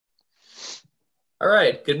All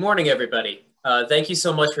right. Good morning, everybody. Thank you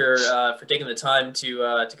so much for taking the time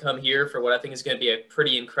to come here for what I think is going to be a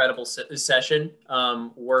pretty incredible session.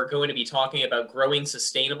 We're going to be talking about growing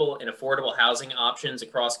sustainable and affordable housing options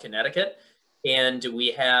across Connecticut, and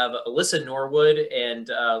we have Alyssa Norwood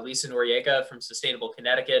and Lisa Noriega from Sustainable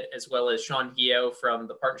Connecticut, as well as Sean Ghio from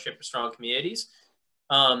the Partnership for Strong Communities.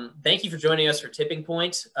 Thank you for joining us for Tipping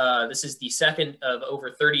Point. This is the second of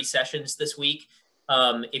over 30 sessions this week.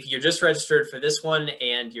 If you're just registered for this one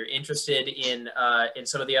and you're interested in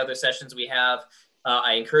some of the other sessions we have,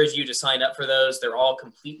 I encourage you to sign up for those. They're all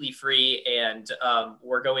completely free, and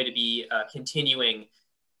we're going to be continuing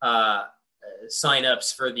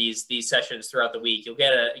signups for these sessions throughout the week. You'll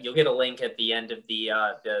get a link at the end of the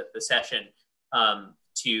session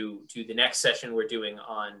to the next session we're doing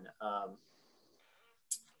on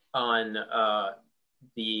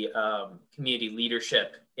the community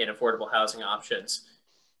leadership in affordable housing options.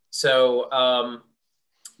 So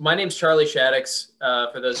my name's Charlie Shaddix.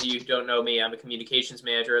 For those of you who don't know me, I'm a communications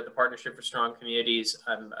manager at the Partnership for Strong Communities.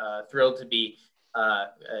 I'm thrilled to be a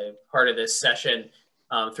part of this session.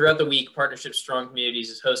 Throughout the week, Partnership Strong Communities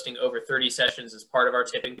is hosting over 30 sessions as part of our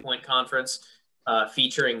Tipping Point Conference,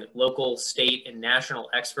 featuring local, state, and national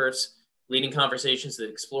experts, leading conversations that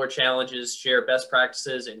explore challenges, share best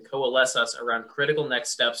practices, and coalesce us around critical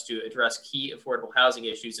next steps to address key affordable housing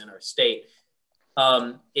issues in our state.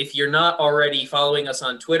 If you're not already following us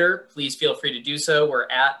on Twitter, please feel free to do so. We're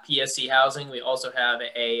at PSC Housing. We also have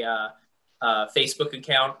a Facebook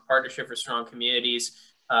account, Partnership for Strong Communities.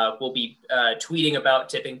 We'll be tweeting about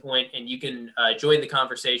Tipping Point, and you can join the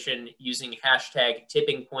conversation using hashtag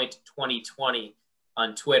TippingPoint2020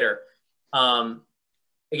 on Twitter.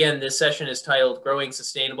 Again, this session is titled Growing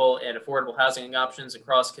Sustainable and Affordable Housing Options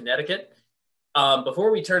Across Connecticut. Before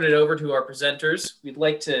we turn it over to our presenters, we'd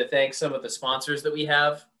like to thank some of the sponsors that we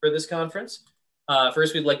have for this conference.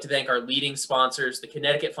 First, we'd like to thank our leading sponsors, the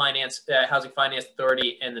Connecticut Housing Finance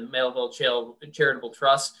Authority and the Melville Charitable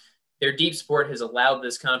Trust. Their deep support has allowed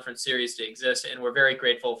this conference series to exist, and we're very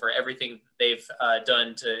grateful for everything they've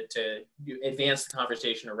done to advance the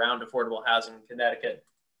conversation around affordable housing in Connecticut.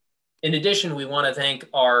 In addition, we want to thank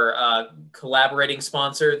our collaborating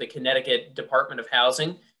sponsor, the Connecticut Department of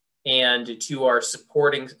Housing, and to our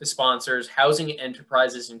supporting sponsors, Housing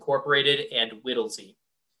Enterprises Incorporated and Whittlesey.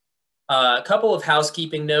 A couple of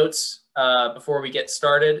housekeeping notes before we get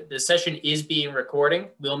started. This session is being recorded.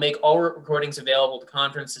 We'll make all recordings available to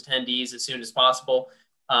conference attendees as soon as possible.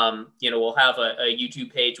 We'll have a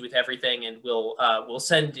YouTube page with everything, and we'll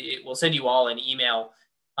send you all an email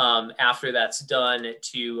after that's done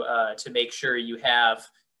to make sure you have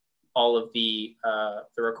all of the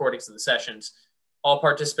recordings of the sessions. All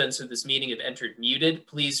participants of this meeting have entered muted.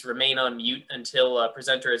 Please remain on mute until a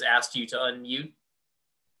presenter has asked you to unmute.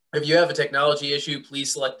 If you have a technology issue,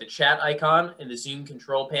 please select the chat icon in the Zoom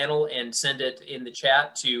control panel and send it in the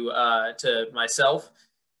chat to myself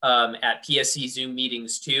at PSC Zoom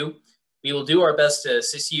Meetings 2. We will do our best to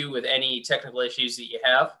assist you with any technical issues that you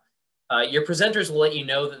have. Your presenters will let you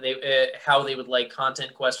know that how they would like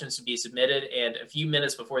content questions to be submitted, and a few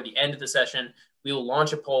minutes before the end of the session, we will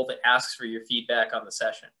launch a poll that asks for your feedback on the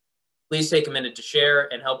session. Please take a minute to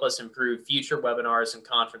share and help us improve future webinars and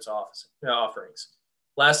conference offerings.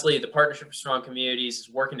 Lastly, the Partnership for Strong Communities is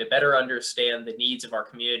working to better understand the needs of our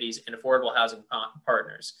communities and affordable housing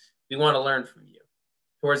partners. We want to learn from you.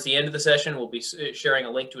 Towards the end of the session, we'll be sharing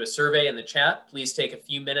a link to a survey in the chat. Please take a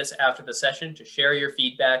few minutes after the session to share your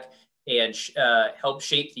feedback and help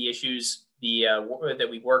shape the issues that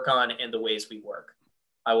we work on and the ways we work.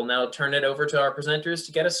 I will now turn it over to our presenters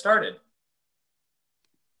to get us started.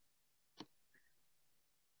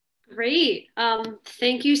 Great.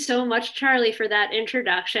 Thank you so much, Charlie, for that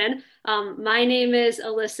introduction. My name is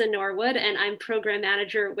Alyssa Norwood, and I'm Program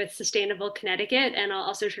Manager with Sustainable Connecticut, and I'll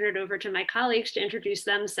also turn it over to my colleagues to introduce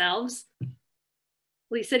themselves.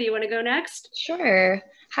 Lisa, do you want to go next? Sure.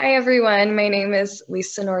 Hi, everyone. My name is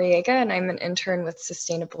Lisa Noriega, and I'm an intern with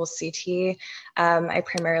Sustainable CT. I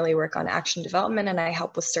primarily work on action development, and I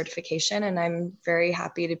help with certification, and I'm very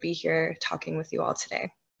happy to be here talking with you all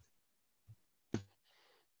today.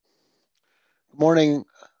 Good morning.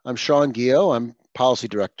 I'm Sean Ghio. I'm Policy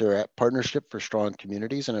Director at Partnership for Strong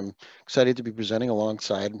Communities, and I'm excited to be presenting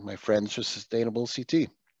alongside my friends with Sustainable CT.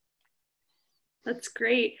 That's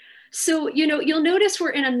great. So, you'll notice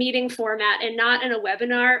we're in a meeting format and not in a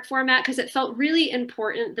webinar format because it felt really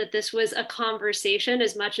important that this was a conversation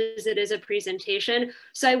as much as it is a presentation.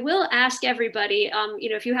 So I will ask everybody,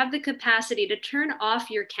 if you have the capacity to turn off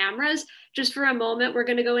your cameras just for a moment. We're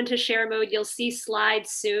going to go into share mode. You'll see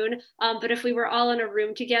slides soon. But if we were all in a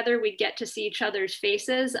room together, we'd get to see each other's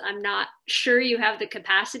faces. I'm not sure you have the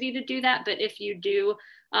capacity to do that, but if you do,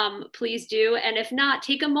 please do. And if not,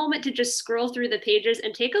 take a moment to just scroll through the pages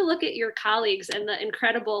and take a look at your colleagues and the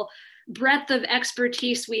incredible breadth of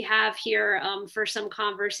expertise we have here for some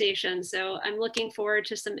conversation. So I'm looking forward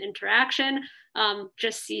to some interaction,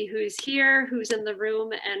 just see who's here, who's in the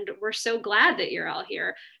room, and we're so glad that you're all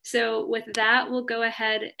here. So with that, we'll go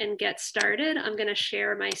ahead and get started. I'm gonna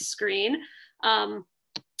share my screen. And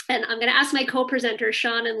I'm gonna ask my co-presenters,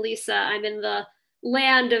 Sean and Lisa. I'm in the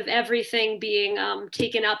land of everything being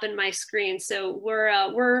taken up in my screen. So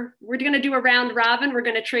we're going to do a round robin. We're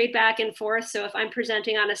going to trade back and forth. So if I'm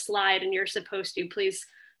presenting on a slide and you're supposed to, please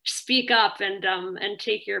speak up and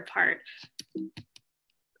take your part.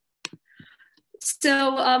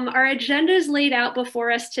 So our agenda is laid out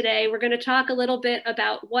before us today. We're going to talk a little bit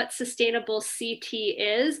about what sustainable CT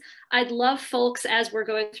is. I'd love folks, as we're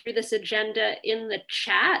going through this agenda in the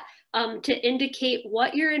chat, to indicate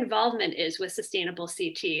what your involvement is with Sustainable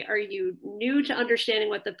CT. Are you new to understanding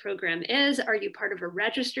what the program is? Are you part of a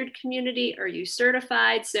registered community? Are you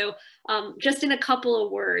certified? So just in a couple of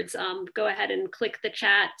words, go ahead and click the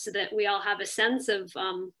chat so that we all have a sense of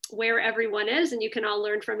where everyone is and you can all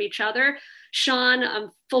learn from each other.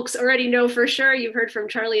 Sean, folks already know for sure, you've heard from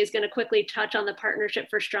Charlie, is going to quickly touch on the Partnership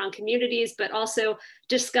for Strong Communities, but also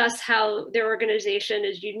discuss how their organization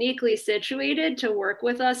is uniquely situated to work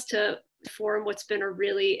with us to form what's been a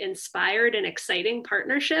really inspired and exciting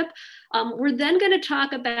partnership. We're then going to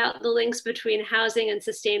talk about the links between housing and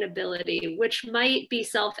sustainability, which might be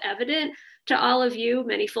self-evident to all of you.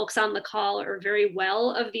 Many folks on the call are very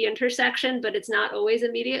well of the intersection, but it's not always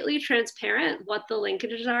immediately transparent what the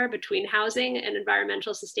linkages are between housing and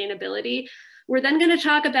environmental sustainability. We're then going to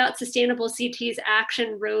talk about Sustainable CT's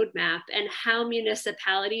action roadmap and how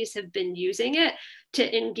municipalities have been using it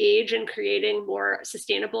to engage in creating more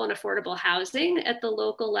sustainable and affordable housing at the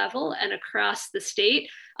local level and across the state.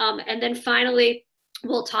 And then finally,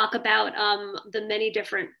 we'll talk about the many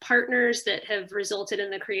different partners that have resulted in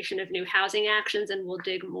the creation of new housing actions, and we'll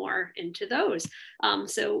dig more into those.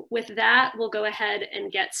 So with that, we'll go ahead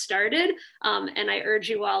and get started. And I urge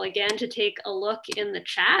you all again to take a look in the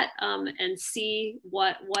chat and see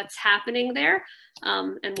what's happening there,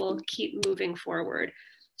 and we'll keep moving forward.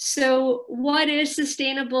 So what is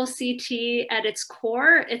Sustainable CT at its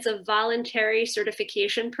core? It's a voluntary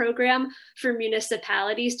certification program for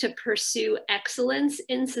municipalities to pursue excellence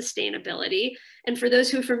in sustainability. And for those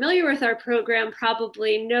who are familiar with our program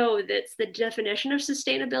probably know that the definition of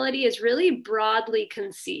sustainability is really broadly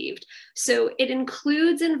conceived. So it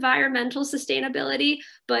includes environmental sustainability,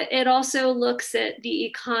 but it also looks at the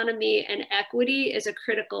economy and equity as a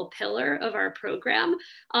critical pillar of our program.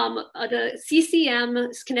 The CCM,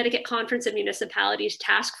 Connecticut Conference of Municipalities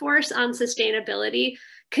Task Force on Sustainability,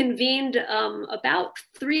 convened about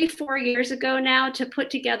 3-4 years ago now to put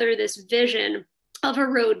together this vision of a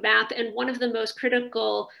roadmap. And one of the most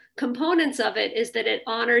critical components of it is that it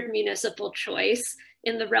honored municipal choice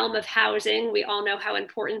in the realm of housing. We all know how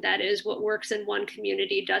important that is. What works in one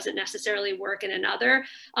community doesn't necessarily work in another.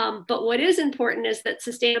 But what is important is that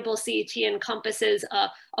Sustainable CT encompasses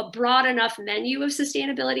a broad enough menu of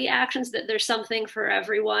sustainability actions that there's something for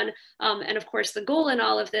everyone. And of course, the goal in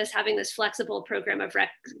all of this, having this flexible program of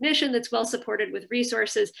recognition that's well supported with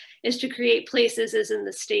resources, is to create places as in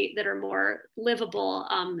the state that are more livable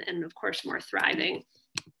and of course, more thriving.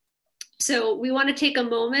 So we want to take a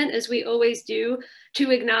moment, as we always do,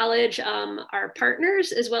 to acknowledge our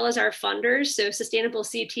partners as well as our funders. So Sustainable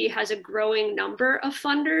CT has a growing number of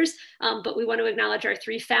funders, but we want to acknowledge our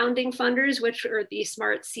 3 founding funders, which are the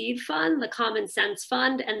Smart Seed Fund, the Common Sense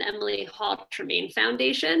Fund, and the Emily Hall Tremaine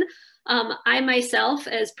Foundation. I myself,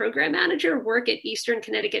 as program manager, work at Eastern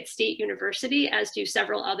Connecticut State University, as do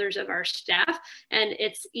several others of our staff. And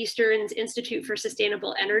it's Eastern's Institute for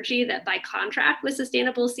Sustainable Energy that, by contract with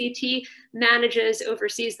Sustainable CT, manages,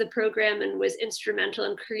 oversees the program, and was instrumental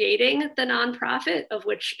in creating the nonprofit, of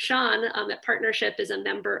which Sean at Partnership is a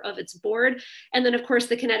member of its board. And then, of course,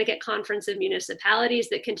 the Connecticut Conference of Municipalities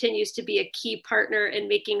that continues to be a key partner in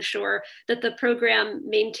making sure that the program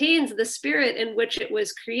maintains the spirit in which it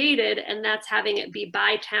was created, and that's having it be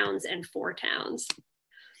by towns and for towns.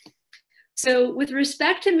 So with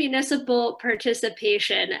respect to municipal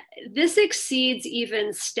participation, this exceeds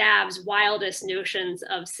even STAV's wildest notions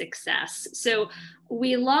of success. So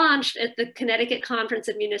we launched at the Connecticut Conference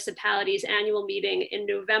of Municipalities annual meeting in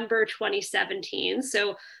November 2017.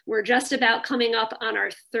 So we're just about coming up on our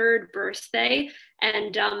 3rd birthday.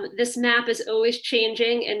 And this map is always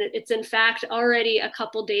changing. And it's in fact already a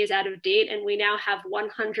couple days out of date. And we now have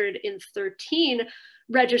 113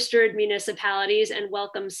 registered municipalities, and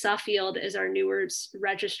welcome Suffield as our newest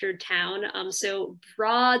registered town. So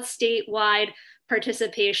broad statewide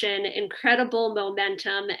participation, incredible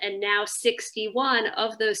momentum, and now 61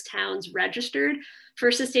 of those towns registered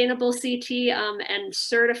for sustainable CT and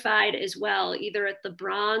certified as well, either at the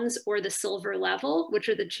bronze or the silver level, which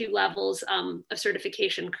are the 2 levels of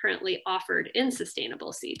certification currently offered in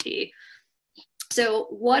sustainable CT. So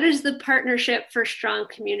what is the Partnership for Strong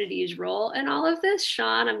Communities role in all of this?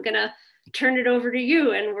 Sean, I'm gonna turn it over to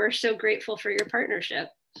you, and we're so grateful for your partnership.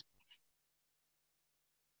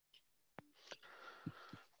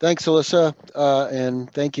 Thanks, Alyssa,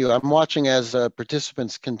 and thank you. I'm watching as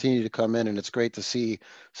participants continue to come in, and it's great to see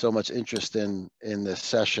so much interest in this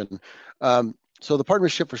session. So the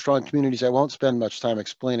Partnership for Strong Communities, I won't spend much time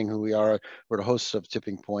explaining who we are. We're the hosts of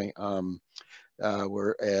Tipping Point.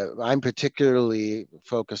 I'm particularly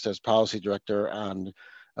focused as policy director on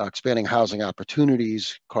expanding housing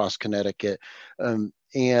opportunities across Connecticut.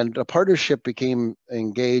 And a partnership became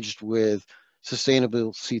engaged with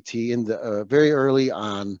Sustainable CT in the very early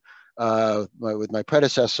on with my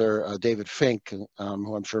predecessor, David Fink, who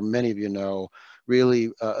I'm sure many of you know,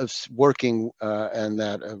 really working in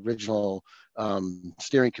that original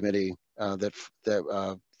steering committee that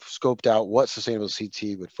scoped out what Sustainable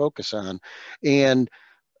CT would focus on. And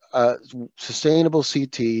Sustainable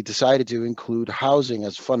CT decided to include housing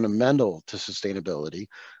as fundamental to sustainability,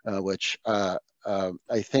 which I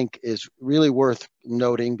think is really worth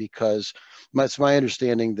noting, because it's my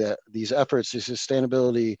understanding that these efforts, these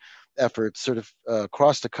sustainability efforts sort of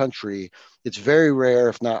across the country, it's very rare,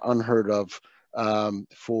 if not unheard of,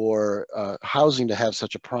 for housing to have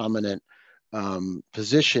such a prominent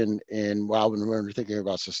position when we're thinking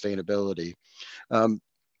about sustainability.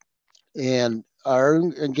 And our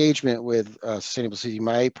engagement with Sustainable CT,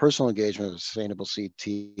 my personal engagement with Sustainable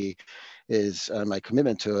CT is, my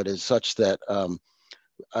commitment to it is such that,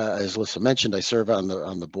 as Alyssa mentioned, I serve on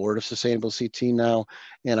the board of Sustainable CT now,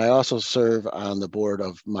 and I also serve on the board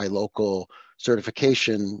of my local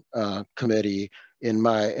certification committee in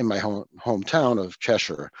my hometown of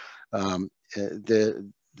Cheshire.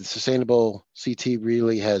 The Sustainable CT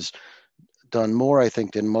really has done more, I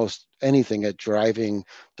think, than most anything at driving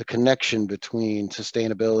the connection between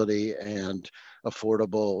sustainability and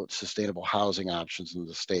affordable, sustainable housing options in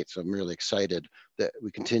the state. So I'm really excited that we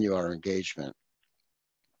continue our engagement.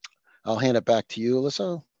 I'll hand it back to you,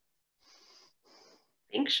 Alyssa.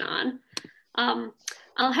 Thanks, Sean.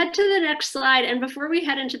 I'll head to the next slide. And before we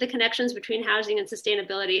head into the connections between housing and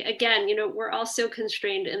sustainability, again, we're all so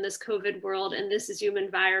constrained in this COVID world and this Zoom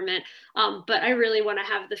environment, but I really want to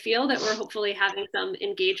have the feel that we're hopefully having some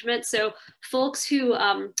engagement. So folks who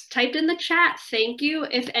typed in the chat, thank you.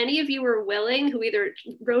 If any of you are willing, who either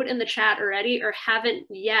wrote in the chat already or haven't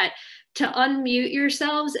yet, to unmute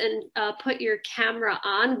yourselves and put your camera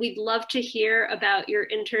on. We'd love to hear about your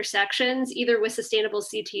intersections, either with Sustainable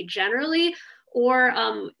CT generally, or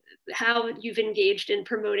how you've engaged in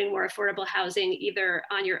promoting more affordable housing, either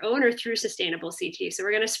on your own or through Sustainable CT. So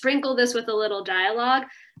we're going to sprinkle this with a little dialogue.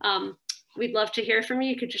 We'd love to hear from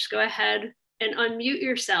you. You could just go ahead and unmute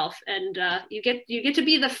yourself, and you get to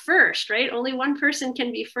be the first, right? Only one person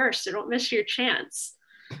can be first, so don't miss your chance.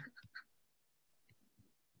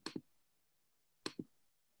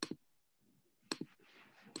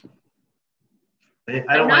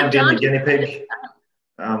 I don't mind being the guinea pig.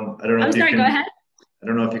 I don't know. Go ahead. I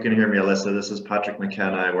don't know if you can hear me, Alyssa. This is Patrick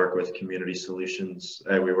McKenna. I work with Community Solutions.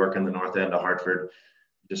 We work in the north end of Hartford.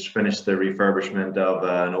 Just finished the refurbishment of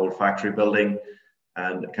an old factory building,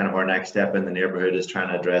 and kind of our next step in the neighborhood is trying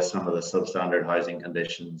to address some of the substandard housing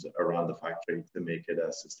conditions around the factory to make it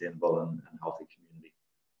a sustainable and healthy community.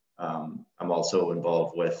 I'm also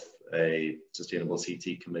involved with a Sustainable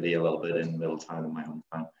CT committee a little bit in Middletown, in my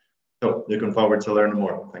hometown. So looking forward to learning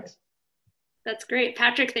more. Thanks. That's great.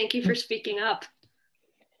 Patrick, thank you for speaking up.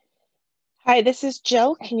 Hi, this is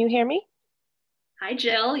Jill. Can you hear me? Hi,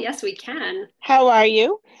 Jill. Yes, we can. How are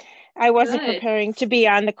you? I wasn't Good. preparing to be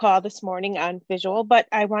on the call this morning on visual, but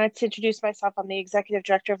I wanted to introduce myself. I'm the Executive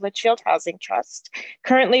Director of Litchfield Housing Trust.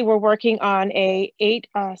 Currently, we're working on a 8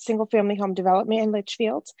 single-family home development in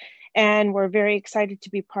Litchfield, and we're very excited to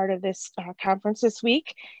be part of this conference this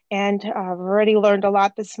week. And I've already learned a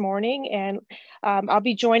lot this morning, and I'll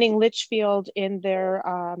be joining Litchfield in their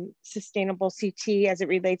sustainable CT as it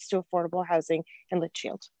relates to affordable housing in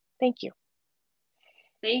Litchfield. Thank you.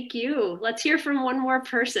 Thank you. Let's hear from one more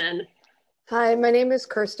person. Hi, my name is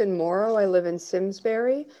Kirsten Morrow. I live in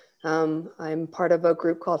Simsbury. I'm part of a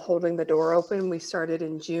group called Holding the Door Open. We started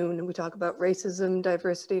in June and we talk about racism,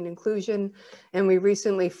 diversity, and inclusion. And we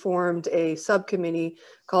recently formed a subcommittee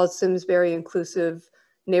called Simsbury Inclusive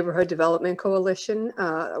Neighborhood Development Coalition.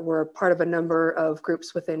 We're part of a number of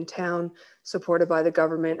groups within town supported by the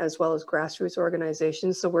government as well as grassroots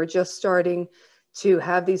organizations. So we're just starting to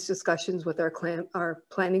have these discussions with our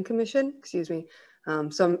planning commission,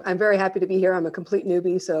 so I'm very happy to be here. I'm a complete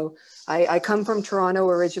newbie. So I come from Toronto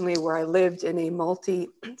originally, where I lived in a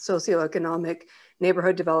multi-socioeconomic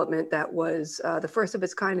neighborhood development that was the first of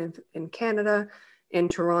its kind in Canada, in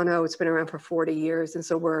Toronto. It's been around for 40 years. And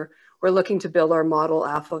so we're looking to build our model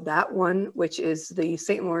off of that one, which is the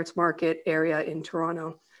St. Lawrence Market area in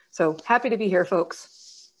Toronto. So happy to be here, folks.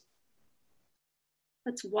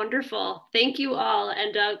 That's wonderful. Thank you all,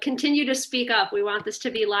 and continue to speak up. We want this to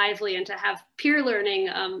be lively and to have peer learning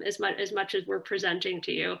as much as we're presenting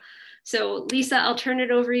to you. So Lisa, I'll turn it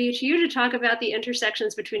over to you to talk about the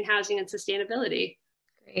intersections between housing and sustainability.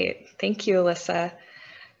 Great, thank you, Alyssa.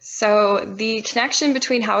 So the connection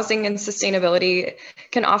between housing and sustainability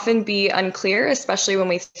can often be unclear, especially when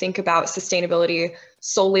we think about sustainability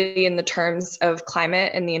solely in the terms of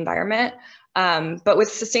climate and the environment. But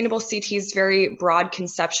with Sustainable CT's very broad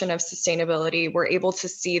conception of sustainability, we're able to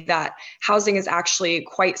see that housing is actually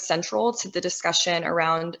quite central to the discussion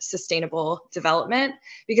around sustainable development.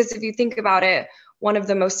 Because if you think about it, one of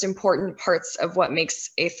the most important parts of what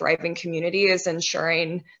makes a thriving community is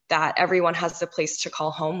ensuring that everyone has a place to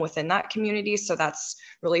call home within that community. So that's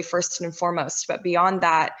really first and foremost. But beyond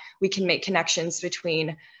that, we can make connections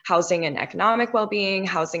between housing and economic well-being,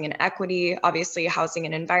 housing and equity, obviously housing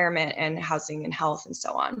and environment, and housing and health, and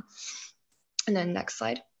so on. And then next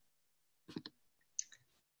slide.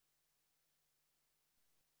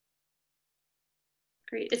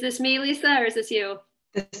 Great. Is this me, Lisa, or is this you?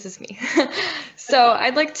 This is me. So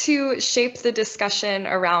I'd like to shape the discussion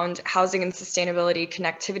around housing and sustainability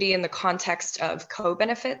connectivity in the context of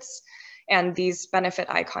co-benefits and these benefit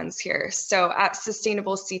icons here. So at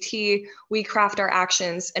Sustainable CT, we craft our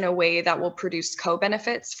actions in a way that will produce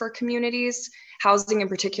co-benefits for communities. Housing in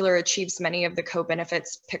particular achieves many of the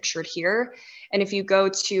co-benefits pictured here. And if you go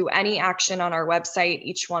to any action on our website,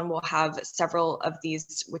 each one will have several of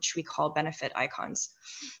these, which we call benefit icons.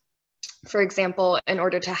 For example, in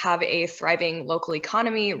order to have a thriving local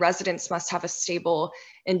economy, residents must have a stable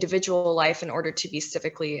individual life in order to be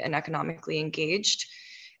civically and economically engaged.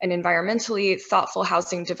 And environmentally, thoughtful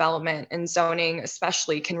housing development and zoning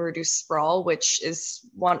especially can reduce sprawl, which is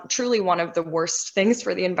truly one of the worst things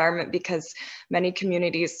for the environment, because many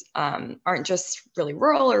communities aren't just really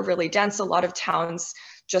rural or really dense. A lot of towns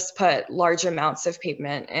just put large amounts of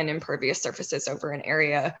pavement and impervious surfaces over an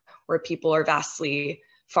area where people are vastly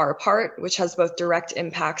far apart, which has both direct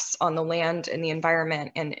impacts on the land and the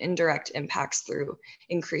environment and indirect impacts through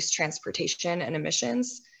increased transportation and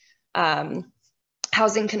emissions.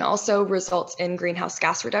 Housing can also result in greenhouse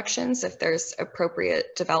gas reductions if there's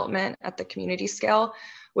appropriate development at the community scale,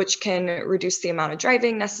 which can reduce the amount of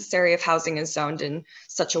driving necessary if housing is zoned in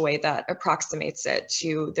such a way that approximates it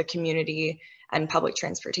to the community and public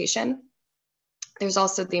transportation. There's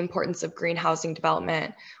also the importance of green housing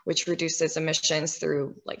development, which reduces emissions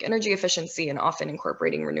through like energy efficiency and often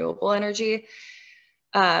incorporating renewable energy.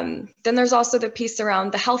 Then there's also the piece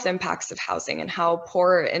around the health impacts of housing and how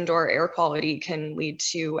poor indoor air quality can lead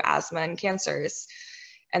to asthma and cancers.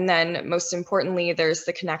 And then most importantly, there's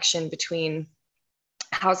the connection between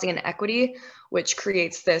housing and equity, which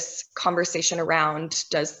creates this conversation around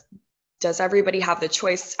does everybody have the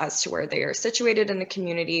choice as to where they are situated in the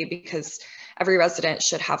community, because every resident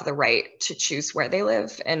should have the right to choose where they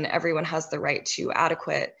live, and everyone has the right to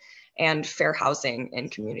adequate and fair housing in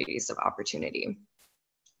communities of opportunity.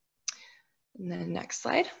 And then next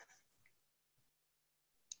slide.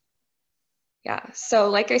 Yeah, so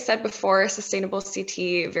like I said before, Sustainable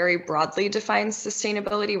CT very broadly defines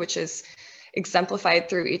sustainability, which is exemplified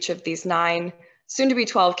through each of these 9, soon to be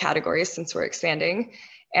 12 categories since we're expanding.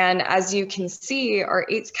 And as you can see, our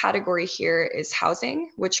 8th category here is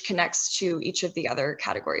housing, which connects to each of the other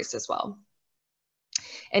categories as well.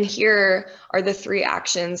 And here are the 3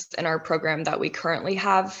 actions in our program that we currently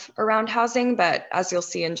have around housing, but as you'll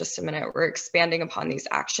see in just a minute, we're expanding upon these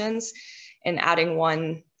actions and adding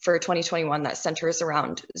one for 2021 that centers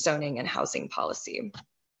around zoning and housing policy.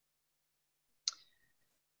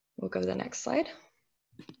 We'll go to the next slide.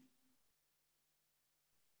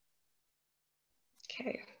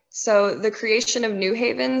 Okay, so the creation of New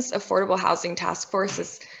Haven's Affordable Housing Task Force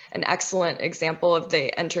is an excellent example of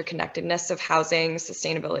the interconnectedness of housing,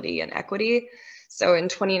 sustainability, and equity. So in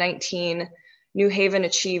 2019, New Haven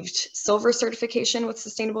achieved silver certification with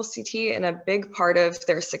Sustainable CT, and a big part of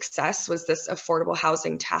their success was this Affordable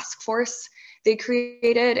Housing Task Force they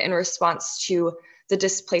created in response to the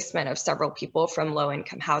displacement of several people from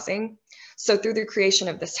low-income housing. So through the creation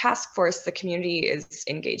of this task force, the community is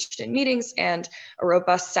engaged in meetings, and a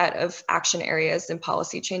robust set of action areas and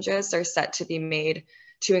policy changes are set to be made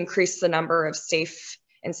to increase the number of safe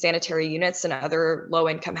and sanitary units and other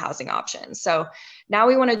low-income housing options. So now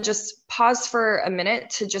we want to just pause for a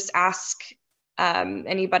minute to just ask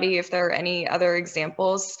anybody if there are any other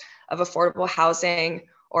examples of affordable housing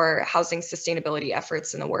or housing sustainability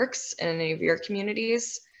efforts in the works in any of your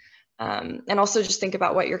communities. And also just think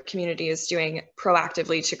about what your community is doing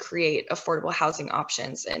proactively to create affordable housing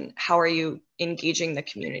options, and how are you engaging the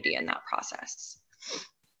community in that process.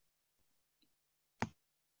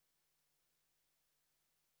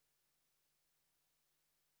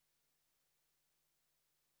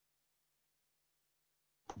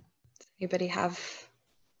 Does anybody have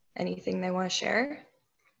anything they want to share?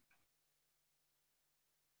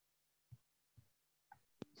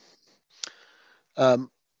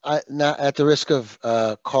 Not at the risk of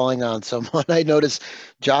calling on someone, I noticed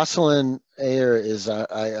Jocelyn Ayer is,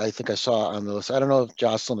 I think I saw on the list. I don't know if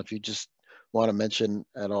Jocelyn, if you just want to mention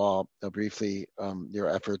at all briefly your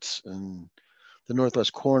efforts in the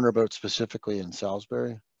Northwest corner, but specifically in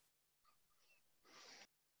Salisbury.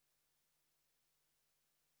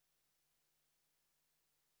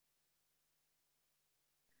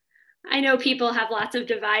 I know people have lots of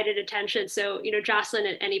divided attention. So, Jocelyn,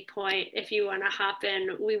 at any point, if you want to hop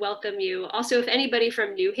in, we welcome you. Also, if anybody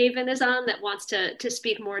from New Haven is on that wants to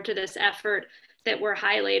speak more to this effort that we're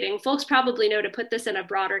highlighting, folks probably know, to put this in a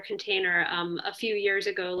broader container, a few years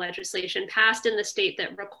ago, legislation passed in the state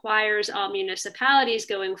that requires all municipalities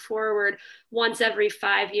going forward once every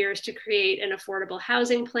 5 years to create an affordable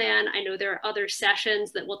housing plan. I know there are other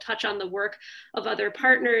sessions that will touch on the work of other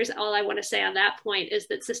partners. All I want to say on that point is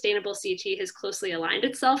that Sustainable CT has closely aligned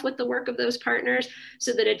itself with the work of those partners,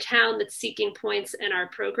 so that a town that's seeking points in our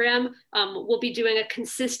program will be doing a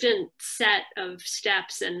consistent set of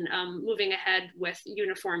steps and moving ahead with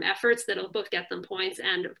uniform efforts that'll both get them points,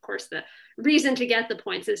 and of course the reason to get the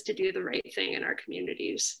points is to do the right thing in our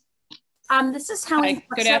communities. This is Helen. Hi,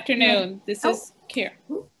 good afternoon. This is Karen.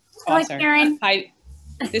 Karen. Hi,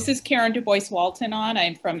 this is Karen Du Bois-Walton on.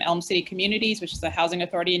 I'm from Elm City Communities, which is the housing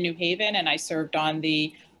authority in New Haven, and I served on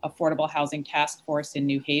the Affordable Housing Task Force in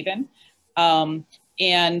New Haven. And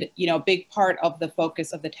a big part of the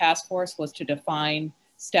focus of the task force was to define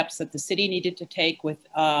steps that the city needed to take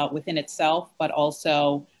within itself, but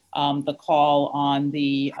also the call on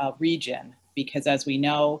the region, because as we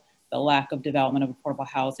know, the lack of development of affordable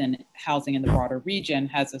housing in the broader region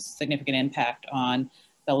has a significant impact on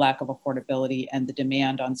the lack of affordability and the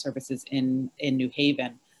demand on services in New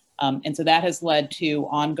Haven. And so that has led to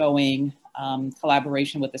ongoing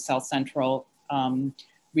collaboration with the South Central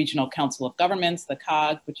Regional Council of Governments, the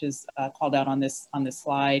COG, which is called out on this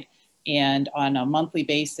slide. And on a monthly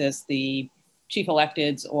basis, the chief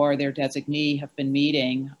electeds or their designee have been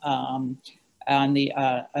meeting on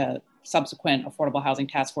the subsequent Affordable Housing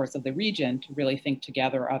Task Force of the region to really think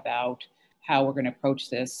together about how we're going to approach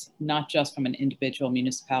this, not just from an individual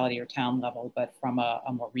municipality or town level, but from a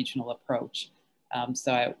more regional approach.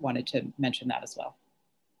 So I wanted to mention that as well.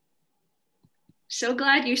 So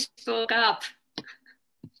glad you spoke up.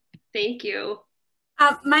 Thank you.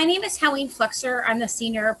 My name is Helene Flexer. I'm the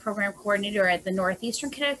Senior Program Coordinator at the Northeastern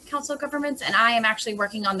Connecticut Council of Governments, and I am actually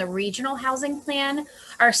working on the regional housing plan.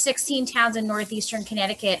 Our 16 towns in Northeastern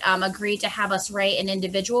Connecticut agreed to have us write an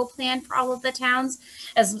individual plan for all of the towns,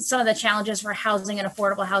 as some of the challenges for housing and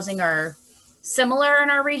affordable housing are similar in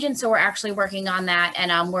our region. So we're actually working on that,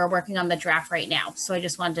 and we're working on the draft right now. So I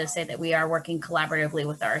just wanted to say that we are working collaboratively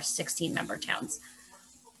with our 16 member towns.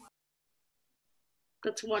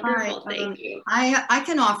 That's wonderful. Hi, thank you. I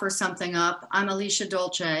can offer something up. I'm Alicia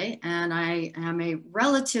Dolce, and I am a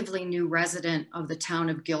relatively new resident of the town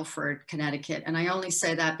of Guilford, Connecticut. And I only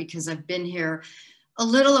say that because I've been here a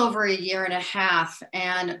little over a year and a half.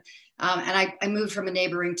 And And I moved from a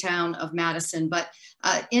neighboring town of Madison. But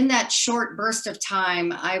in that short burst of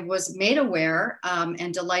time, I was made aware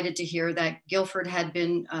and delighted to hear that Guilford had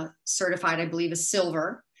been certified, I believe, as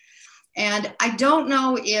silver. And I don't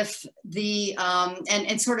know if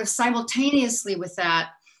and sort of simultaneously with that,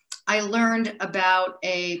 I learned about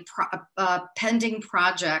a pending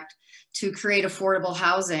project to create affordable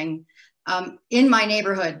housing in my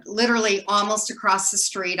neighborhood, literally almost across the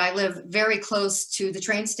street. I live very close to the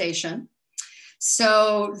train station.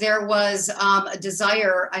 So there was a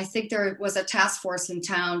desire, I think there was a task force in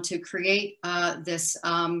town to create this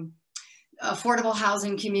affordable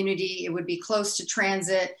housing community. It would be close to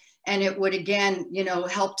transit, and it would, again, you know,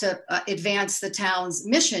 help to advance the town's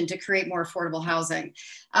mission to create more affordable housing.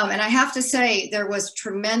 And I have to say, there was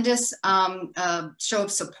tremendous show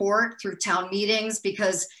of support through town meetings,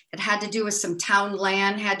 because it had to do with some town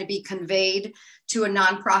land had to be conveyed to a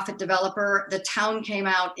nonprofit developer. The town came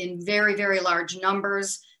out in very, very large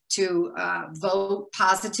numbers to vote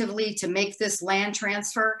positively to make this land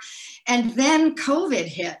transfer. And then COVID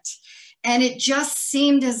hit. And it just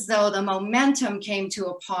seemed as though the momentum came to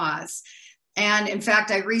a pause. And in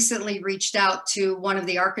fact, I recently reached out to one of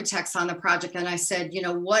the architects on the project, and I said, you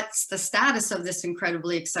know, what's the status of this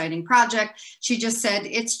incredibly exciting project? She just said,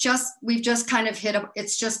 we've just kind of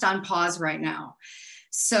it's just on pause right now.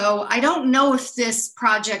 So I don't know if this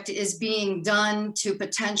project is being done to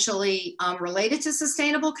potentially relate it to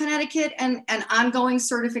Sustainable Connecticut and ongoing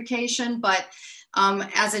certification, but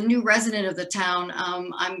as a new resident of the town,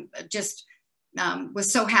 I'm just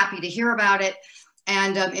was so happy to hear about it.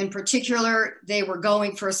 And in particular, they were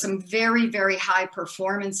going for some very, very high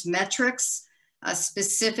performance metrics,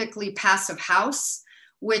 specifically passive house,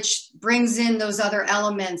 which brings in those other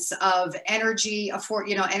elements of energy,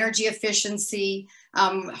 energy efficiency,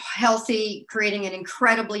 healthy, creating an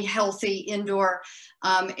incredibly healthy indoor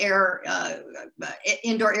air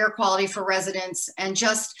quality for residents, and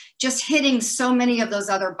just hitting so many of those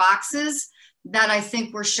other boxes that I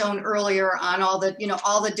think were shown earlier on all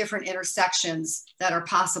the different intersections that are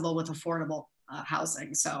possible with affordable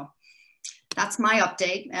housing. So that's my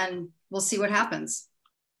update, and we'll see what happens.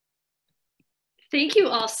 Thank you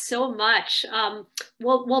all so much.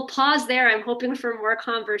 We'll pause there. I'm hoping for more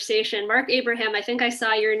conversation. Mark Abraham, I think I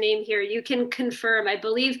saw your name here. You can confirm. I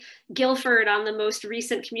believe Guilford, on the most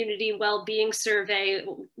recent community well-being survey,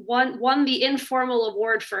 won the informal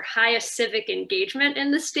award for highest civic engagement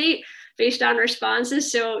in the state based on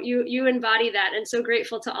responses. So you embody that, and so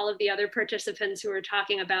grateful to all of the other participants who are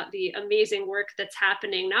talking about the amazing work that's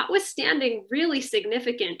happening, notwithstanding really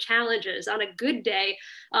significant challenges. On a good day,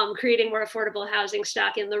 creating more affordable housing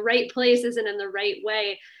stock in the right places and in the right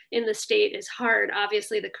way in the state is hard.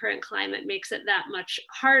 Obviously, the current climate makes it that much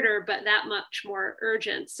harder, but that much more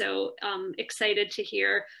urgent. So excited to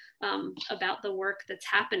hear about the work that's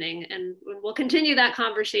happening, and we'll continue that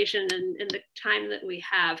conversation in the time that we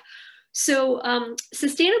have. So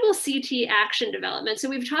sustainable CT action development. So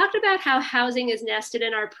we've talked about how housing is nested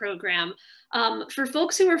in our program. For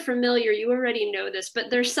folks who are familiar, you already know this, but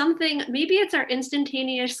there's something, maybe it's our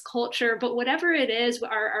instantaneous culture, but whatever it is,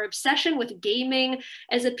 our obsession with gaming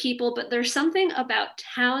as a people, but there's something about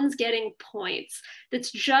towns getting points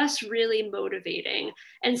that's just really motivating.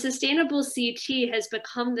 And sustainable CT has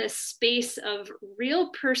become this space of real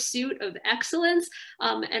pursuit of excellence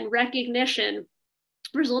and recognition,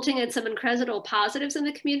 resulting in some incredible positives in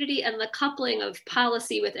the community and the coupling of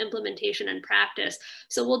policy with implementation and practice.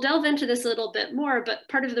 So we'll delve into this a little bit more, but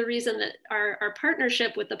part of the reason that our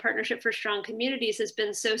partnership with the Partnership for Strong Communities has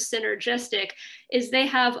been so synergistic is they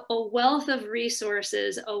have a wealth of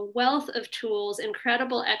resources, a wealth of tools,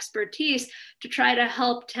 incredible expertise to try to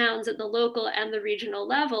help towns at the local and the regional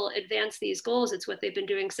level advance these goals. It's what they've been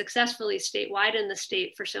doing successfully statewide in the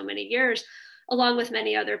state for so many years, along with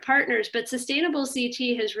many other partners. But Sustainable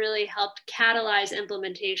CT has really helped catalyze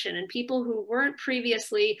implementation, and people who weren't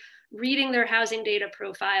previously reading their housing data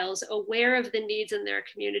profiles, aware of the needs in their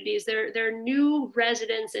communities, they're new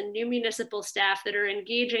residents and new municipal staff that are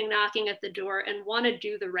engaging, knocking at the door, and want to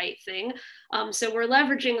do the right thing. So we're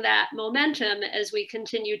leveraging that momentum as we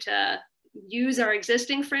continue to use our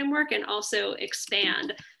existing framework and also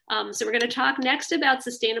expand. So we're going to talk next about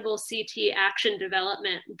sustainable CT action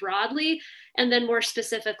development broadly, and then more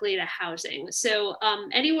specifically to housing. So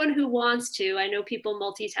anyone who wants to, I know people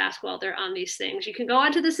multitask while they're on these things, you can go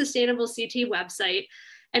onto the Sustainable CT website.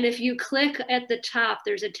 And if you click at the top,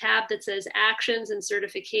 there's a tab that says actions and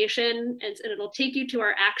certification, and it'll take you to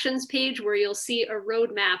our actions page where you'll see a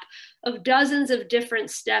roadmap of dozens of different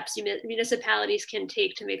steps municipalities can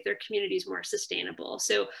take to make their communities more sustainable.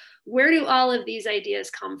 So where do all of these ideas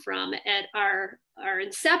come from? At our our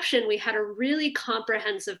inception, we had a really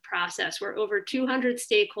comprehensive process where over 200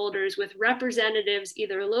 stakeholders with representatives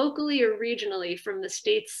either locally or regionally from the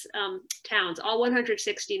state's towns, all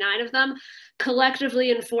 169 of them,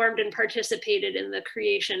 collectively informed and participated in the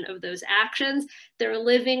creation of those actions. They're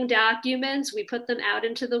living documents. We put them out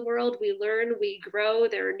into the world. We learn, we grow.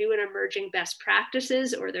 There are new and emerging best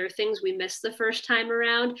practices, or there are things we missed the first time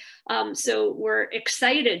around. So we're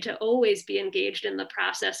excited to always be engaged in the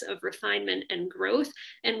process of refinement and growth.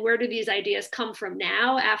 And where do these ideas come from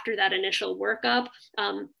now after that initial workup?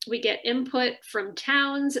 We get input from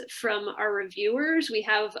towns, from our reviewers. We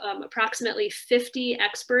have approximately 50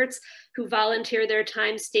 experts who volunteer their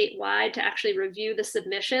time statewide to actually review the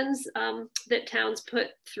submissions that towns put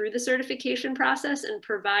through the certification process and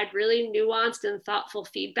provide really nuanced and thoughtful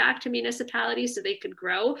feedback to municipalities so they could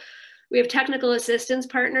grow. We have technical assistance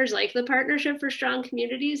partners like the Partnership for Strong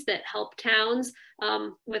Communities that help towns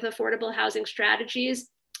with affordable housing strategies,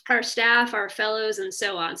 our staff, our fellows, and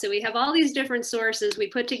so on. So we have all these different sources we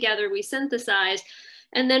put together, we synthesize,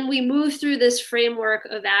 and then we move through this framework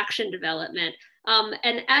of action development.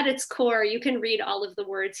 And at its core, you can read all of the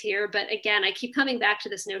words here, but again, I keep coming back to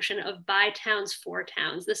this notion of by towns for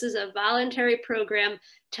towns. This is a voluntary program.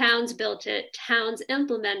 Towns built it, towns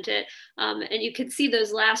implement it, and you can see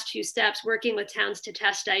those last few steps, working with towns to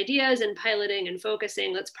test ideas and piloting and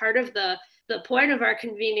focusing. That's part of the point of our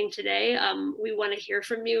convening today. We want to hear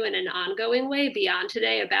from you in an ongoing way beyond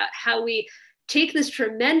today about how we take this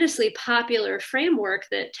tremendously popular framework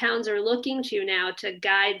that towns are looking to now to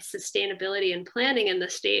guide sustainability and planning in the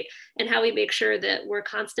state, and how we make sure that we're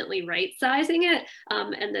constantly right-sizing it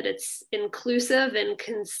and that it's inclusive and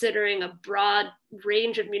considering a broad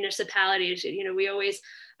range of municipalities. You know, we always,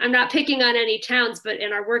 I'm not picking on any towns, but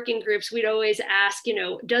in our working groups, we'd always ask, you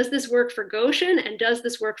know, does this work for Goshen and does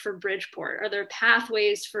this work for Bridgeport? Are there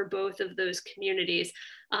pathways for both of those communities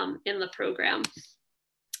in the program?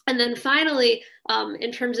 And then finally,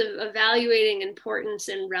 in terms of evaluating importance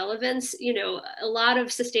and relevance, you know, a lot of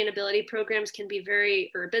sustainability programs can be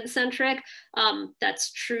very urban centric.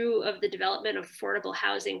 That's true of the development of affordable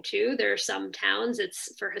housing too. There are some towns,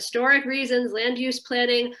 it's for historic reasons, land use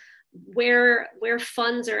planning, where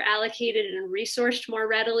funds are allocated and resourced more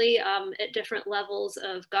readily at different levels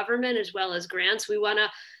of government as well as grants. We want to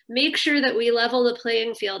make sure that we level the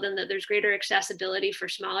playing field and that there's greater accessibility for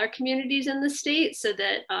smaller communities in the state, so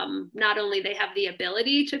that not only they have the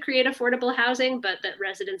ability to create affordable housing, but that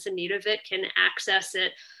residents in need of it can access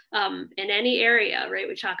it in any area, right?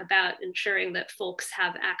 We talk about ensuring that folks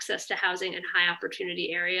have access to housing in high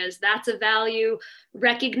opportunity areas. That's a value,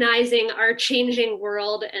 recognizing our changing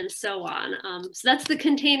world and so on. So that's the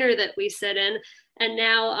container that we sit in. And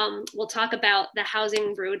now we'll talk about the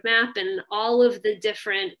housing roadmap and all of the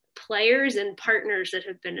different players and partners that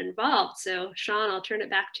have been involved. So Sean, I'll turn it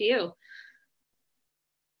back to you.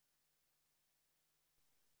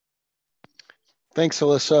 Thanks,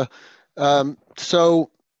 Alyssa.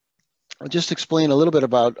 So I'll just explain a little bit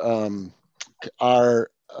about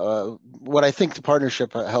our what I think the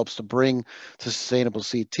partnership helps to bring to Sustainable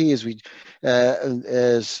CT is we,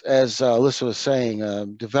 as Alyssa was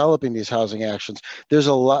saying, developing these housing actions. There's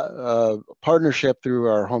a lot partnership through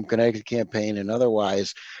our Home Connecticut campaign and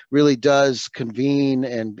otherwise really does convene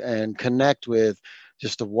and connect with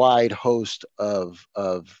just a wide host of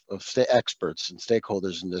experts and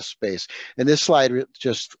stakeholders in this space. And this slide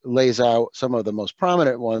just lays out some of the most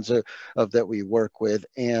prominent ones that we work with.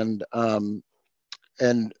 And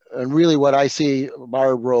really what I see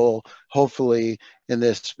our role, hopefully, in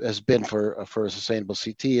this has been for a Sustainable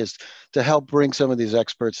CT is to help bring some of these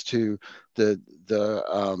experts to the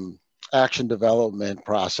action development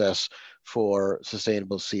process for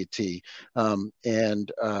Sustainable CT. Some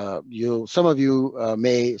of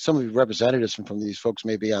you representatives from these folks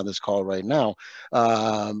may be on this call right now,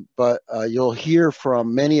 but you'll hear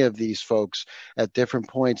from many of these folks at different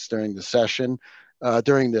points during the session,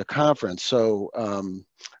 during the conference. So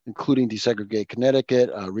including Desegregate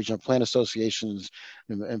Connecticut, Regional Plan Associations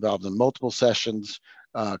involved in multiple sessions,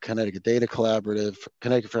 Connecticut Data Collaborative,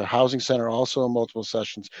 Connecticut Fair Housing Center also in multiple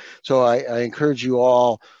sessions. So I encourage you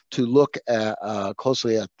all to look at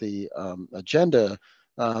closely at the agenda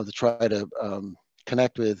to try to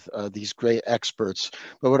connect with these great experts.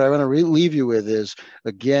 But what I want to leave you with is,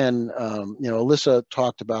 again, Alyssa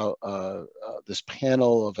talked about this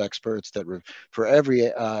panel of experts that for every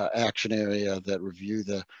action area that review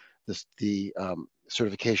the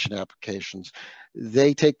certification applications.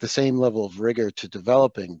 They take the same level of rigor to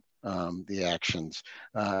developing the actions,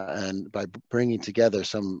 and by bringing together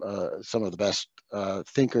some of the best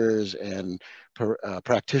thinkers and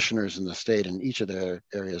practitioners in the state in each of their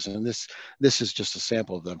areas. And this is just a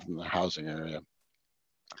sample of them from the housing area.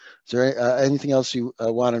 Is there anything else you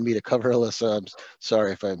wanted me to cover, Alyssa? I'm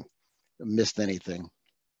sorry if I missed anything.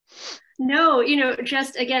 No,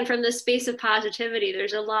 just again, from the space of positivity,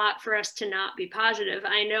 there's a lot for us to not be positive,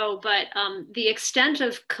 I know, but the extent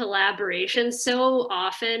of collaboration, so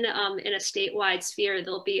often in a statewide sphere,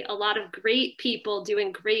 there'll be a lot of great people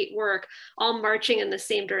doing great work, all marching in the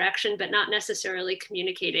same direction, but not necessarily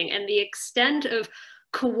communicating. And the extent of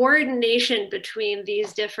coordination between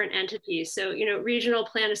these different entities. So, Regional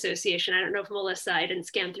Plan Association, I don't know if Melissa, I didn't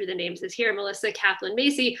scan through the names, is here. Melissa Kaplan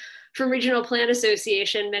Macy from Regional Plan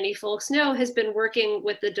Association, many folks know, has been working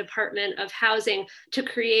with the Department of Housing to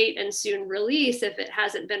create and soon release, if it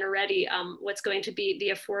hasn't been already, what's going to be the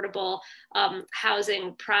Affordable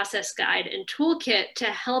Housing Process Guide and Toolkit to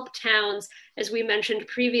help towns, as we mentioned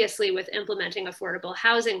previously, with implementing affordable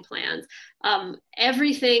housing plans.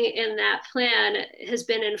 Everything in that plan has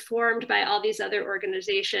been informed by all these other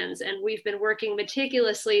organizations, and we've been working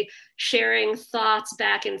meticulously, sharing thoughts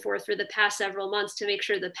back and forth for the past several months to make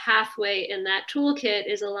sure the pathway in that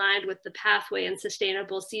toolkit is aligned with the pathway in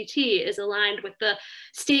Sustainable CT, is aligned with the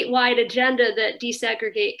statewide agenda that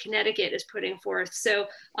Desegregate Connecticut is putting forth. So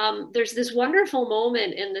there's this wonderful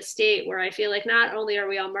moment in the state where I feel like not only are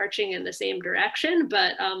we all marching in the same direction,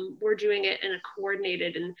 but we're doing it in a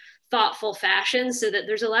coordinated and thoughtful fashion so that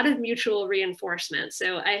there's a lot of mutual reinforcement.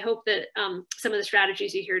 So I hope that some of the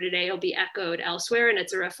strategies you hear today will be echoed elsewhere, and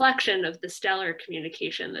it's a reflection of the stellar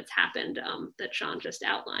communication that's happened that Sean just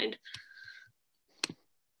outlined.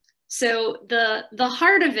 So the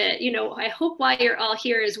heart of it, I hope why you're all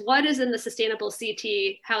here is what is in the Sustainable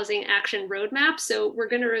CT Housing Action Roadmap. So we're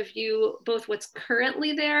going to review both what's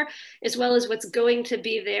currently there as well as what's going to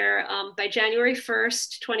be there by January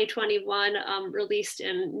 1st, 2021, released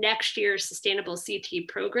in next year's Sustainable CT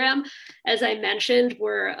program. As I mentioned,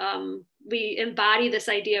 we embody this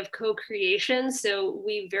idea of co-creation. So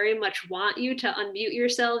we very much want you to unmute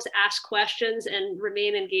yourselves, ask questions, and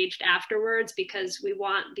remain engaged afterwards, because we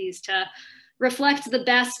want these to reflect the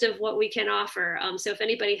best of what we can offer. So if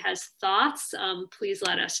anybody has thoughts, please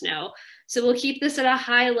let us know. So we'll keep this at a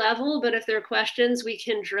high level, but if there are questions, we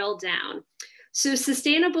can drill down. So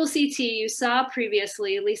Sustainable CT, you saw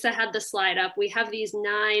previously, Lisa had the slide up. We have these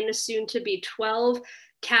 9, soon to be 12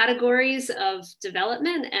 categories of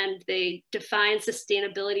development, and they define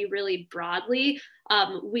sustainability really broadly.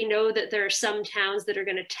 We know that there are some towns that are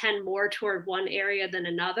going to tend more toward one area than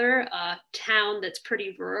another. A town that's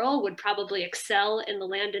pretty rural would probably excel in the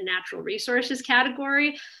land and natural resources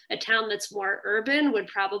category. A town that's more urban would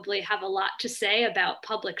probably have a lot to say about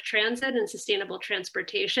public transit and sustainable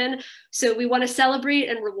transportation. So we want to celebrate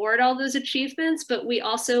and reward all those achievements, but we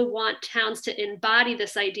also want towns to embody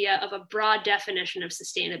this idea of a broad definition of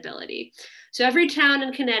sustainability. So every town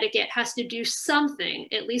in Connecticut has to do something,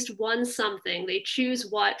 at least one something. They choose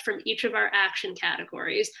what from each of our action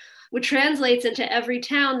categories, which translates into every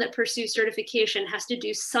town that pursues certification has to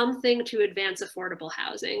do something to advance affordable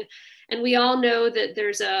housing. And we all know that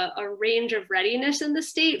there's a range of readiness in the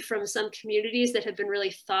state, from some communities that have been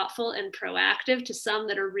really thoughtful and proactive to some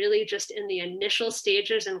that are really just in the initial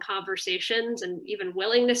stages and conversations and even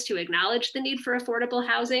willingness to acknowledge the need for affordable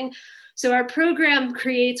housing. So our program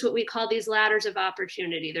creates what we call these ladders of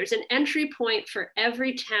opportunity. There's an entry point for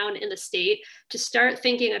every town in the state to start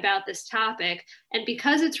thinking about this topic. And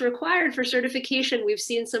because it's required for certification, we've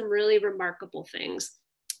seen some really remarkable things.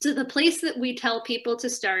 So the place that we tell people to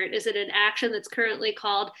start is at an action that's currently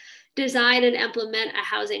called Design and Implement a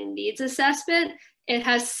Housing Needs Assessment. It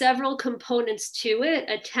has several components to it.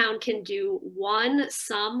 A town can do one,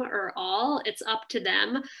 some, or all. It's up to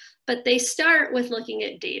them. But they start with looking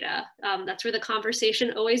at data. That's where the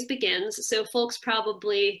conversation always begins. So folks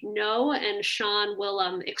probably know, and Sean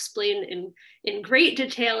will explain in great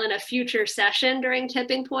detail in a future session during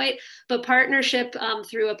Tipping Point, but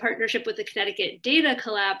through a partnership with the Connecticut Data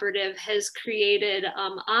Collaborative has created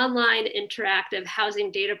online interactive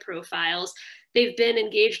housing data profiles. They've been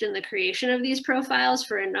engaged in the creation of these profiles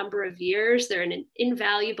for a number of years. They're an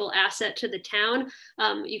invaluable asset to the town.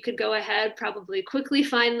 You could go ahead, probably quickly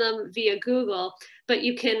find them via Google, but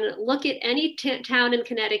you can look at any town in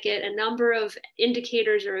Connecticut. A number of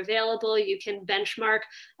indicators are available. You can benchmark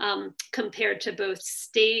compared to both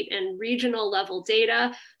state and regional level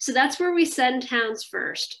data. So that's where we send towns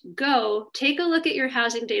first. Go, take a look at your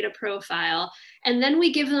housing data profile, and then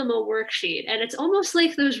we give them a worksheet. And it's almost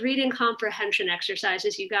like those reading comprehension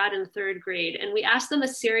exercises you got in 3rd grade. And we ask them a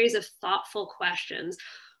series of thoughtful questions.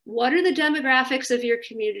 what are the demographics of your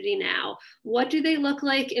community now? What do they look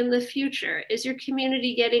like in the future? Is your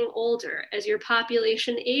community getting older? As your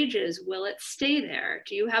population ages, will it stay there?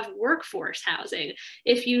 Do you have workforce housing?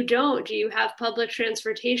 If you don't, do you have public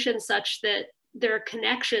transportation such that there are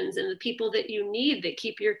connections and the people that you need that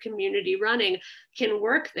keep your community running can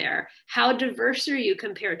work there? How diverse are you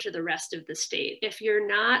compared to the rest of the state? If you're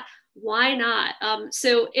not, why not?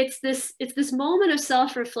 So it's this moment of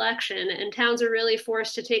self-reflection, and towns are really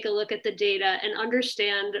forced to take a look at the data and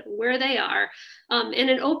understand where they are in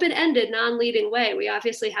an open-ended, non-leading way. We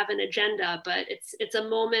obviously have an agenda, but it's a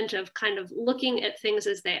moment of kind of looking at things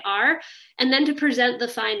as they are, and then to present the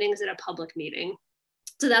findings at a public meeting.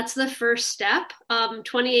 So that's the first step.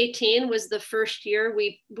 2018 was the first year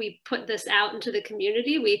we put this out into the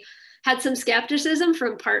community. We had some skepticism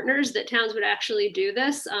from partners that towns would actually do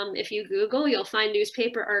this. If you Google, you'll find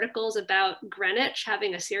newspaper articles about Greenwich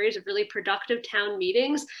having a series of really productive town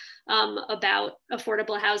meetings about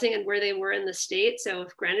affordable housing and where they were in the state. So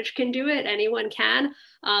if Greenwich can do it, anyone can.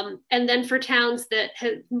 And then for towns that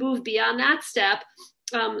have moved beyond that step,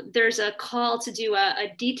 there's a call to do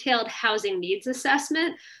a detailed housing needs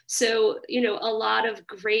assessment. So, you know, a lot of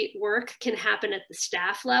great work can happen at the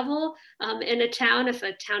staff level in a town, if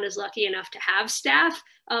a town is lucky enough to have staff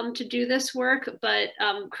to do this work. But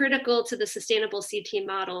critical to the sustainable CT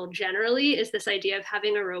model generally is this idea of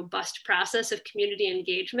having a robust process of community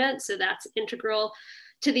engagement. So that's integral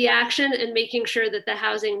to the action, and making sure that the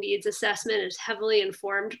housing needs assessment is heavily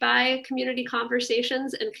informed by community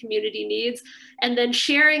conversations and community needs, and then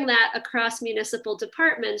sharing that across municipal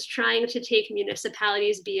departments, trying to take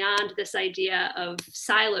municipalities beyond this idea of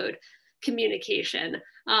siloed communication.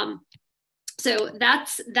 So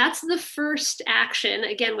that's the first action,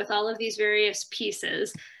 again, with all of these various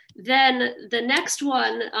pieces. Then the next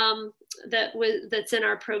one that's in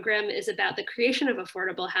our program is about the creation of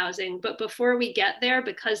affordable housing. But before we get there,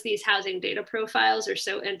 because these housing data profiles are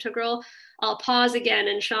so integral, I'll pause again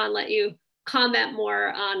and Sean, let you comment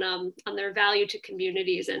more on their value to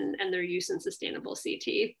communities and their use in sustainable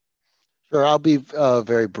CT. Sure, I'll be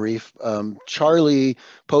very brief. Charlie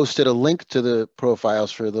posted a link to the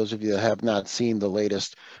profiles for those of you that have not seen the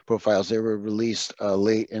latest profiles. They were released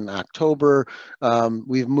late in October.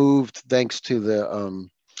 We've moved, thanks to the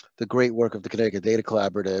great work of the Connecticut Data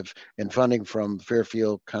Collaborative and funding from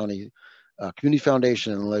Fairfield County Community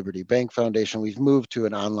Foundation and Liberty Bank Foundation, we've moved to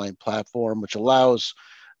an online platform which allows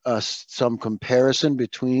us some comparison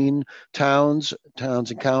between towns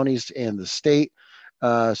and counties and the state.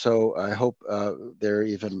 So I hope they're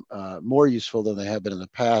even more useful than they have been in the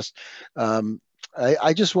past.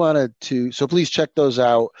 I just wanted to, so please check those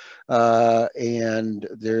out and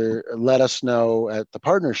let us know at the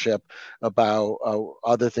partnership about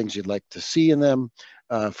other things you'd like to see in them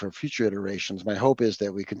for future iterations. My hope is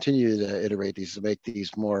that we continue to iterate these to make these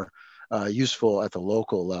more useful at the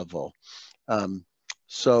local level.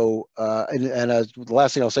 So, the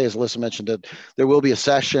last thing I'll say is Alyssa mentioned that there will be a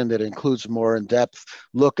session that includes more in-depth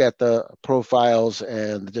look at the profiles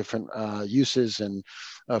and the different uses and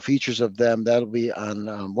features of them. That'll be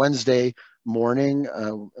on Wednesday morning.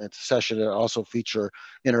 It's a session that also feature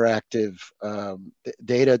interactive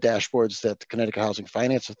data dashboards that the Connecticut Housing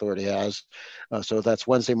Finance Authority has. So that's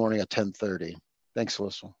Wednesday morning at 10:30. Thanks,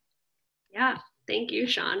 Alyssa. Yeah, thank you,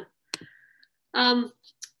 Sean.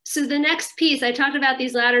 So the next piece, I talked about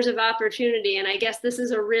these ladders of opportunity, and I guess this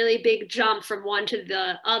is a really big jump from one to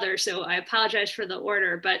the other. So I apologize for the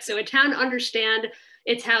order, but so a town understands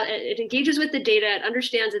it engages with the data, it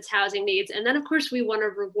understands its housing needs. And then of course we want to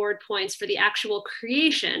reward points for the actual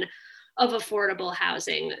creation of affordable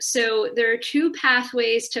housing. So there are two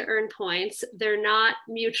pathways to earn points. They're not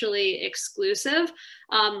mutually exclusive.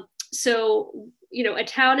 So, you know, a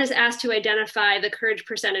town is asked to identify the courage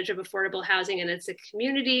percentage of affordable housing in its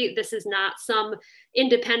community. This is not some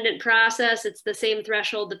independent process. It's the same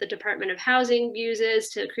threshold that the Department of Housing uses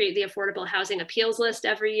to create the affordable housing appeals list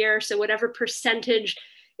every year. So whatever percentage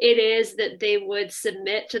it is that they would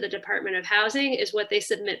submit to the Department of Housing is what they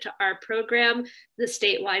submit to our program. The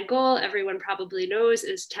statewide goal, everyone probably knows,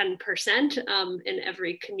 is 10% in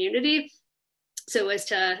every community. So as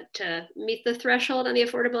to meet the threshold on the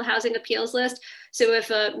affordable housing appeals list. So if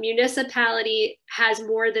a municipality has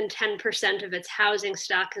more than 10% of its housing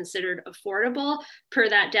stock considered affordable per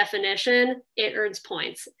that definition, it earns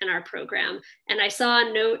points in our program. And I saw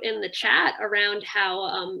a note in the chat around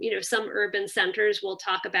how, you know, some urban centers will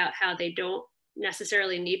talk about how they don't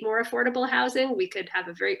necessarily need more affordable housing. We could have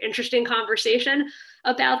a very interesting conversation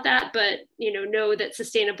about that, but know that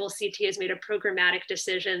Sustainable CT has made a programmatic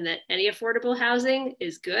decision that any affordable housing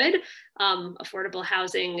is good. Affordable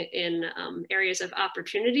housing in areas of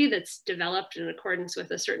opportunity that's developed in accordance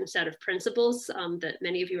with a certain set of principles that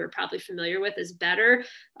many of you are probably familiar with is better,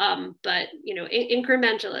 but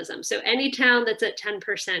incrementalism. So any town that's at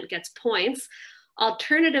 10% gets points.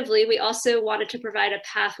 Alternatively, we also wanted to provide a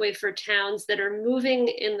pathway for towns that are moving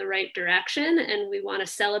in the right direction, and we want to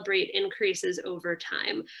celebrate increases over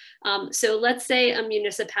time. So let's say a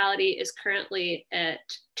municipality is currently at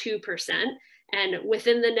 2%, and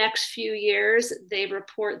within the next few years, they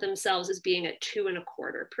report themselves as being at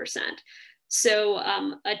 2.25%. So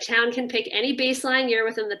a town can pick any baseline year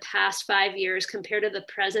within the past 5 years compared to the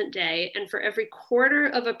present day, and for every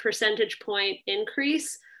 1/4 percentage point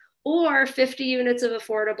increase, or 50 units of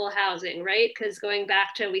affordable housing, right? Because going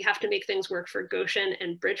back to, we have to make things work for Goshen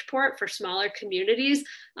and Bridgeport for smaller communities.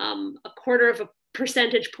 1/4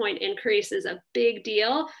 percentage point increase is a big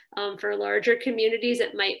deal. For larger communities,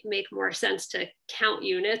 it might make more sense to count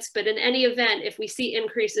units, but in any event, if we see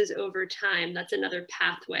increases over time, that's another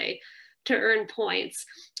pathway to earn points.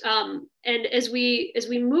 And as we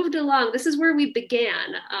moved along, this is where we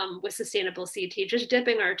began with Sustainable CT, just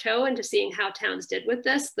dipping our toe into seeing how towns did with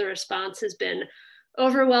this. The response has been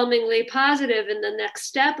overwhelmingly positive. And the next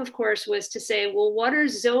step, of course, was to say, well, what are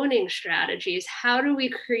zoning strategies? How do we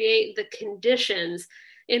create the conditions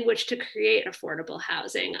in which to create affordable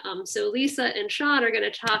housing? So Lisa and Sean are going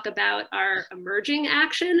to talk about our emerging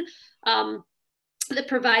action that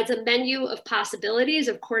provides a menu of possibilities.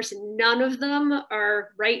 Of course, none of them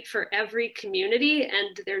are right for every community,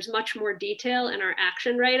 and there's much more detail in our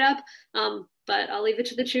action write-up, but I'll leave it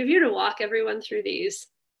to the two of you to walk everyone through these.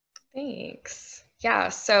 Thanks. Yeah,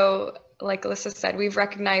 so like Alyssa said, we've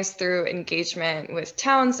recognized through engagement with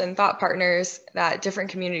towns and thought partners that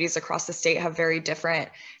different communities across the state have very different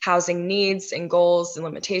housing needs and goals and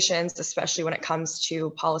limitations, especially when it comes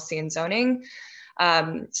to policy and zoning.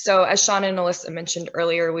 So as Sean and Alyssa mentioned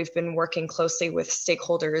earlier, we've been working closely with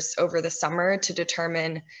stakeholders over the summer to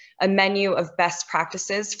determine a menu of best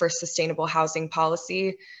practices for sustainable housing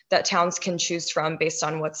policy that towns can choose from based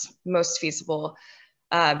on what's most feasible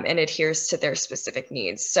and adheres to their specific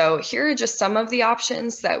needs. So here are just some of the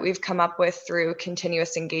options that we've come up with through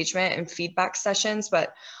continuous engagement and feedback sessions,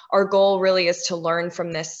 but our goal really is to learn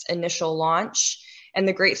from this initial launch. And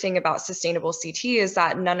the great thing about Sustainable CT is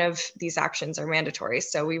that none of these actions are mandatory.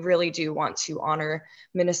 So we really do want to honor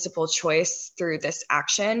municipal choice through this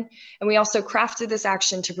action. And we also crafted this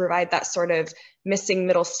action to provide that sort of missing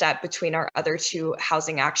middle step between our other two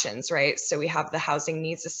housing actions, right? So we have the housing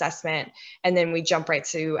needs assessment, and then we jump right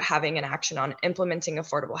to having an action on implementing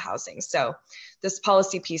affordable housing. So this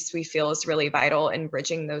policy piece we feel is really vital in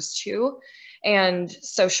bridging those two. And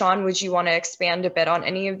so Sean, would you want to expand a bit on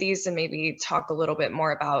any of these and maybe talk a little bit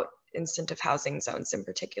more about incentive housing zones in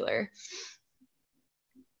particular?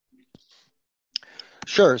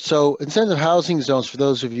 Sure. So incentive housing zones, for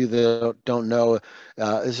those of you that don't know,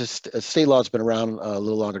 is a state law that's been around a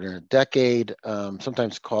little longer than a decade,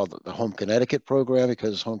 sometimes called the Home Connecticut program,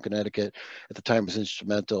 because Home Connecticut at the time was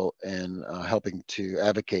instrumental in helping to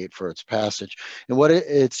advocate for its passage. And what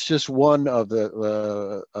it's just one of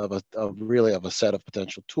the really of a set of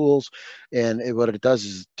potential tools. And what it does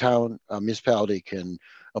is municipality can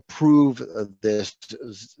approve this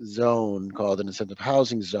zone called an incentive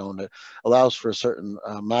housing zone that allows for a certain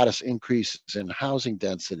modest increases in housing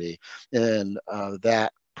density, and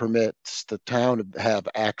that permits the town to have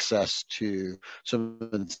access to some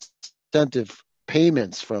incentive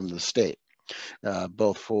payments from the state,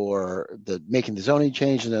 both for making the zoning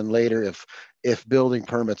change, and then later if building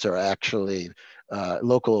permits are actually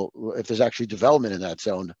if there's actually development in that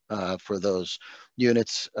zone for those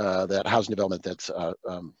units, that housing development that's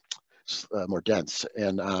more dense.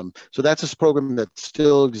 And so that's this program that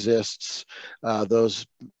still exists. Those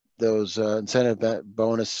incentive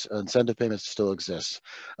payments still exist.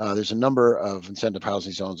 There's a number of incentive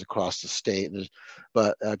housing zones across the state,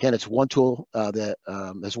 but again, it's one tool that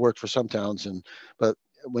has worked for some towns. But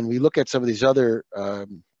when we look at some of these other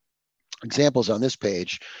examples on this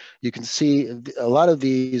page, you can see a lot of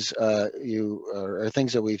these are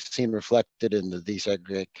things that we've seen reflected in the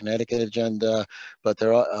Desegregate Connecticut agenda, but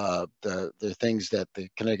they're things that the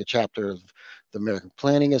Connecticut chapter of the American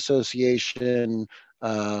Planning Association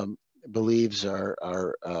believes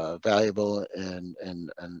are valuable and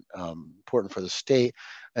important for the state.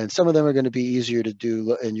 And some of them are going to be easier to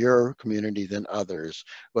do in your community than others,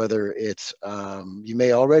 whether it's, you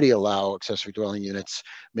may already allow accessory dwelling units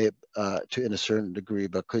to in a certain degree,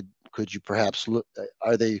 but could you perhaps look,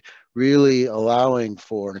 are they really allowing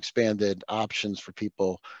for an expanded options for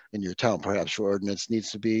people in your town? Perhaps your ordinance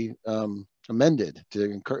needs to be amended to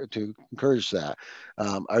encourage that.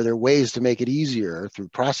 Are there ways to make it easier through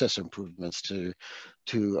process improvements to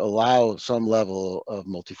allow some level of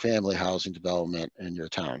multifamily housing development in your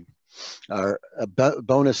town? Our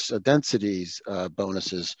bonus densities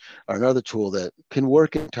bonuses are another tool that can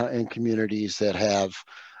work in communities that have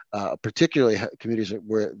particularly communities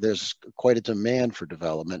where there's quite a demand for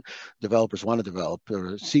development. Developers want to develop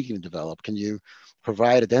or seeking to develop. Can you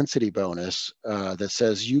provide a density bonus that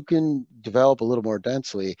says you can develop a little more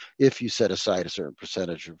densely if you set aside a certain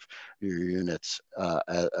percentage of your units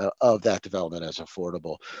of that development as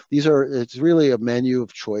affordable? It's really a menu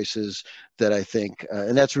of choices that I think,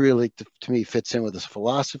 and that's really, to me, fits in with this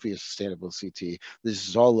philosophy of sustainable CT. This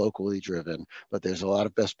is all locally driven, but there's a lot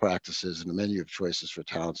of best practices and a menu of choices for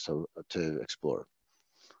towns to explore.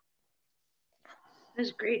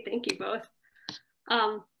 That's great. Thank you both.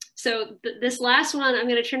 So this last one, I'm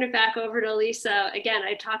going to turn it back over to Alyssa. Again,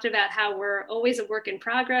 I talked about how we're always a work in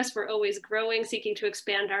progress. We're always growing, seeking to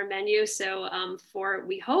expand our menu. So for,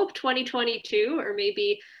 we hope, 2022 or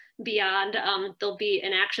maybe beyond, there'll be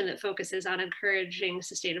an action that focuses on encouraging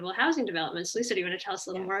sustainable housing developments. Lisa, do you want to tell us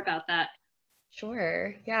a little more about that?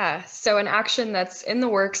 Sure. Yeah. So an action that's in the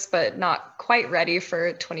works, but not quite ready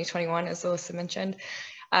for 2021, as Alyssa mentioned,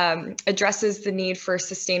 addresses the need for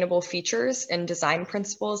sustainable features and design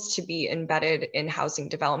principles to be embedded in housing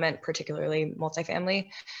development, particularly multifamily.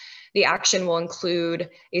 The action will include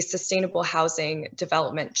a sustainable housing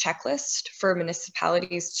development checklist for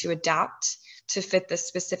municipalities to adapt to fit the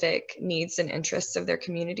specific needs and interests of their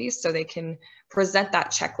communities, so they can present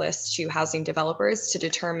that checklist to housing developers to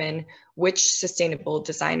determine which sustainable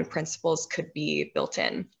design principles could be built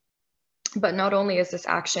in. But not only is this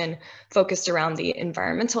action focused around the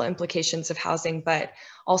environmental implications of housing, but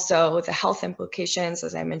also the health implications,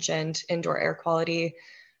 as I mentioned, indoor air quality,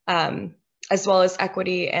 as well as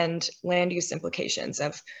equity and land use implications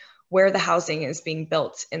of where the housing is being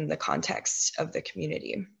built in the context of the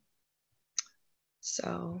community.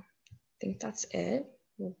 So I think that's it.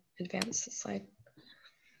 We'll advance the slide.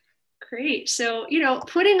 Great. So, you know,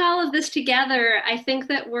 putting all of this together, I think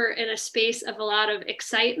that we're in a space of a lot of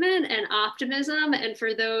excitement and optimism. And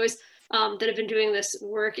for those that have been doing this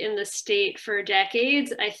work in the state for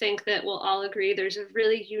decades, I think that we'll all agree there's a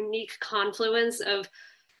really unique confluence of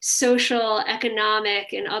social,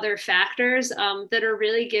 economic, and other factors that are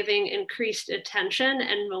really giving increased attention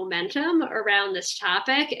and momentum around this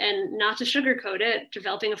topic. And not to sugarcoat it,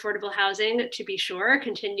 developing affordable housing, to be sure,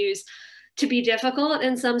 continues to be difficult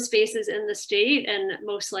in some spaces in the state, and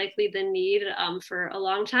most likely the need for a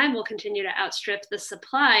long time will continue to outstrip the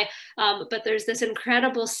supply. But there's this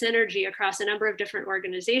incredible synergy across a number of different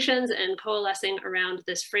organizations and coalescing around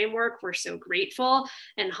this framework. We're so grateful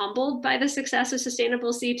and humbled by the success of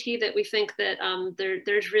Sustainable CT that we think that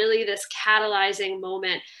there's really this catalyzing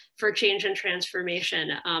moment for change and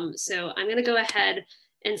transformation. So I'm going to go ahead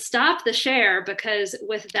and stop the share, because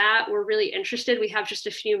with that, we're really interested. We have just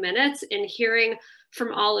a few minutes in hearing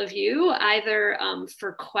from all of you, either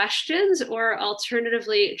for questions or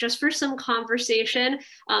alternatively, just for some conversation.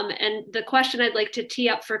 And the question I'd like to tee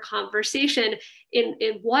up for conversation, in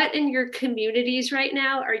what in your communities right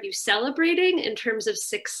now are you celebrating in terms of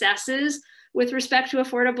successes with respect to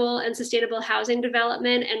affordable and sustainable housing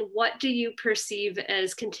development? And what do you perceive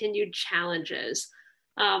as continued challenges?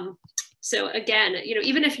 So again, you know,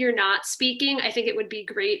 even if you're not speaking, I think it would be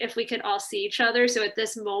great if we could all see each other. So at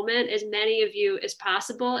this moment, as many of you as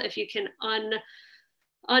possible, if you can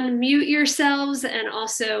unmute yourselves and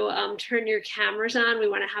also turn your cameras on, we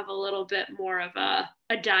want to have a little bit more of a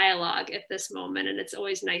dialogue at this moment. And it's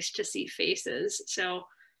always nice to see faces. So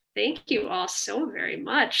thank you all so very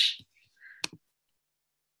much.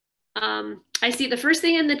 I see the first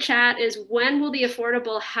thing in the chat is, when will the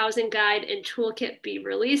Affordable Housing Guide and Toolkit be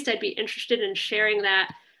released? I'd be interested in sharing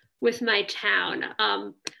that with my town.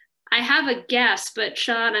 I have a guess, but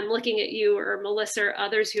Sean, I'm looking at you, or Melissa, or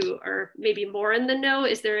others who are maybe more in the know.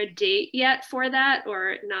 Is there a date yet for that,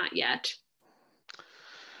 or not yet?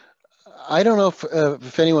 I don't know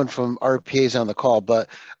if anyone from RPA is on the call, but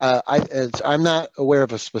I'm not aware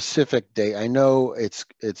of a specific date. I know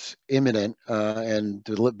it's imminent and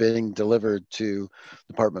being delivered to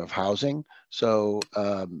Department of Housing, so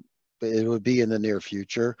it would be in the near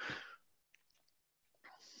future.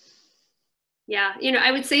 Yeah, you know,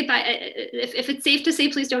 I would say if it's safe to say,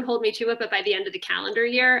 please don't hold me to it, but by the end of the calendar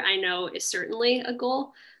year, I know is certainly a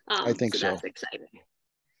goal. I think so. That's exciting.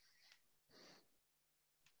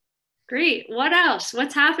 Great. What else?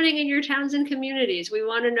 What's happening in your towns and communities? We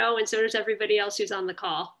want to know, and so does everybody else who's on the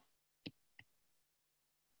call.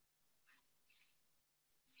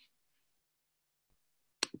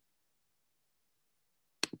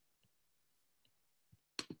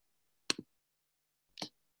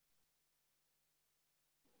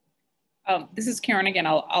 This is Karen again.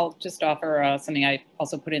 I'll just offer something I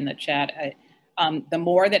also put in the chat. The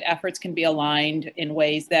more that efforts can be aligned in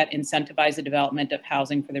ways that incentivize the development of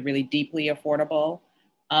housing for the really deeply affordable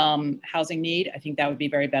housing need, I think that would be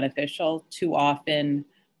very beneficial. Too often,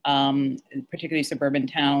 particularly suburban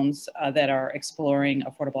towns that are exploring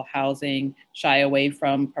affordable housing, shy away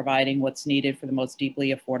from providing what's needed for the most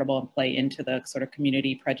deeply affordable and play into the sort of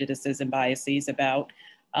community prejudices and biases about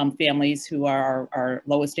families who are our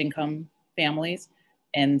lowest income families.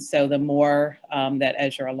 And so the more that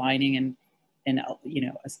as you're aligning and you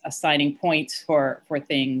know, assigning points for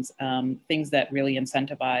things, things that really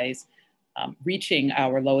incentivize reaching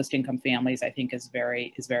our lowest income families, I think is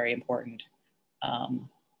very important.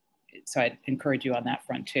 So I'd encourage you on that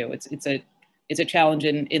front too. It's a challenge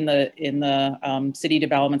in the city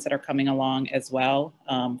developments that are coming along as well.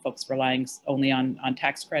 Folks relying only on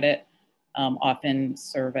tax credit often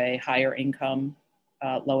serve a higher income,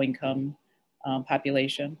 low income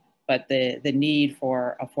population, but the need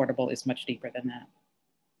for affordable is much deeper than that.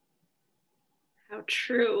 How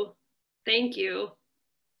true. Thank you.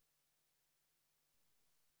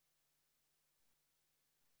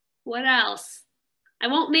 What else? I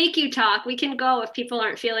won't make you talk. We can go if people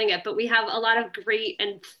aren't feeling it, but we have a lot of great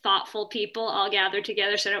and thoughtful people all gathered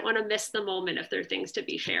together, so I don't want to miss the moment if there are things to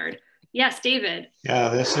be shared. Yes, David. Yeah,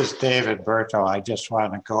 this is David Berto. I just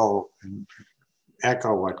want to go and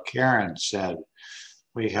echo what Karen said.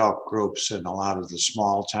 We help groups in a lot of the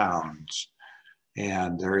small towns,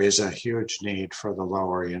 and there is a huge need for the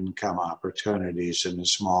lower income opportunities in the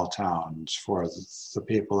small towns for the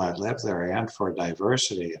people that live there and for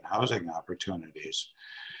diversity and housing opportunities.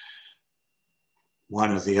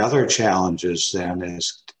 One of the other challenges then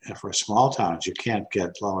is for small towns, you can't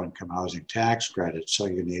get low income housing tax credits, so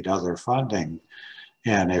you need other funding.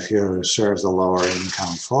 And if you serve the lower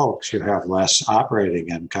income folks, you have less operating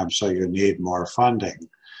income, so you need more funding.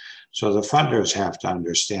 So the funders have to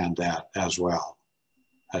understand that as well.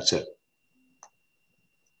 That's it.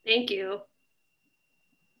 Thank you.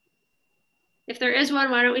 If there is one,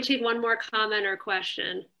 why don't we take one more comment or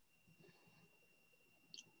question?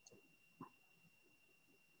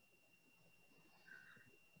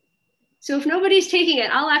 So if nobody's taking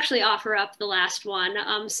it, I'll actually offer up the last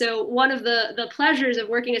one. So one of the pleasures of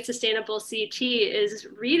working at Sustainable CT is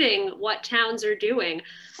reading what towns are doing.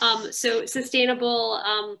 So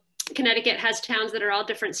Sustainable Connecticut has towns that are all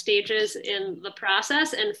different stages in the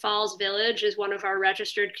process, and Falls Village is one of our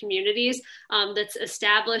registered communities that's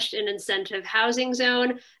established an incentive housing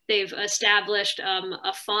zone. They've established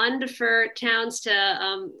a fund for towns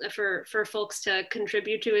to, for folks to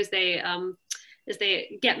contribute to as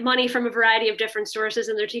they get money from a variety of different sources,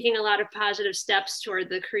 and they're taking a lot of positive steps toward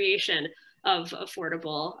the creation of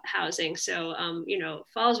affordable housing. So, you know,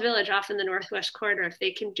 Falls Village off in the Northwest corridor, if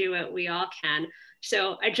they can do it, we all can.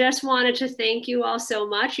 So I just wanted to thank you all so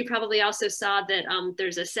much. You probably also saw that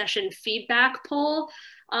there's a session feedback poll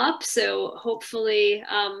up. So hopefully,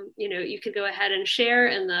 you know, you could go ahead and share,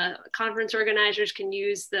 and the conference organizers can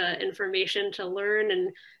use the information to learn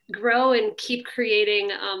and grow and keep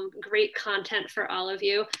creating great content for all of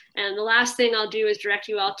you. And the last thing I'll do is direct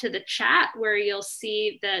you all to the chat, where you'll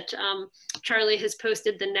see that Charlie has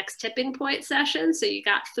posted the next tipping point session. So you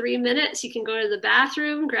got 3 minutes. You can go to the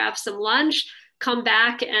bathroom, grab some lunch, come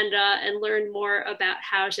back and learn more about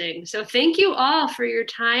housing. So thank you all for your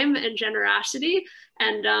time and generosity,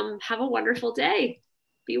 and have a wonderful day.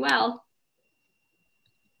 Be well.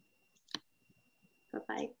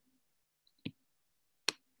 Bye-bye.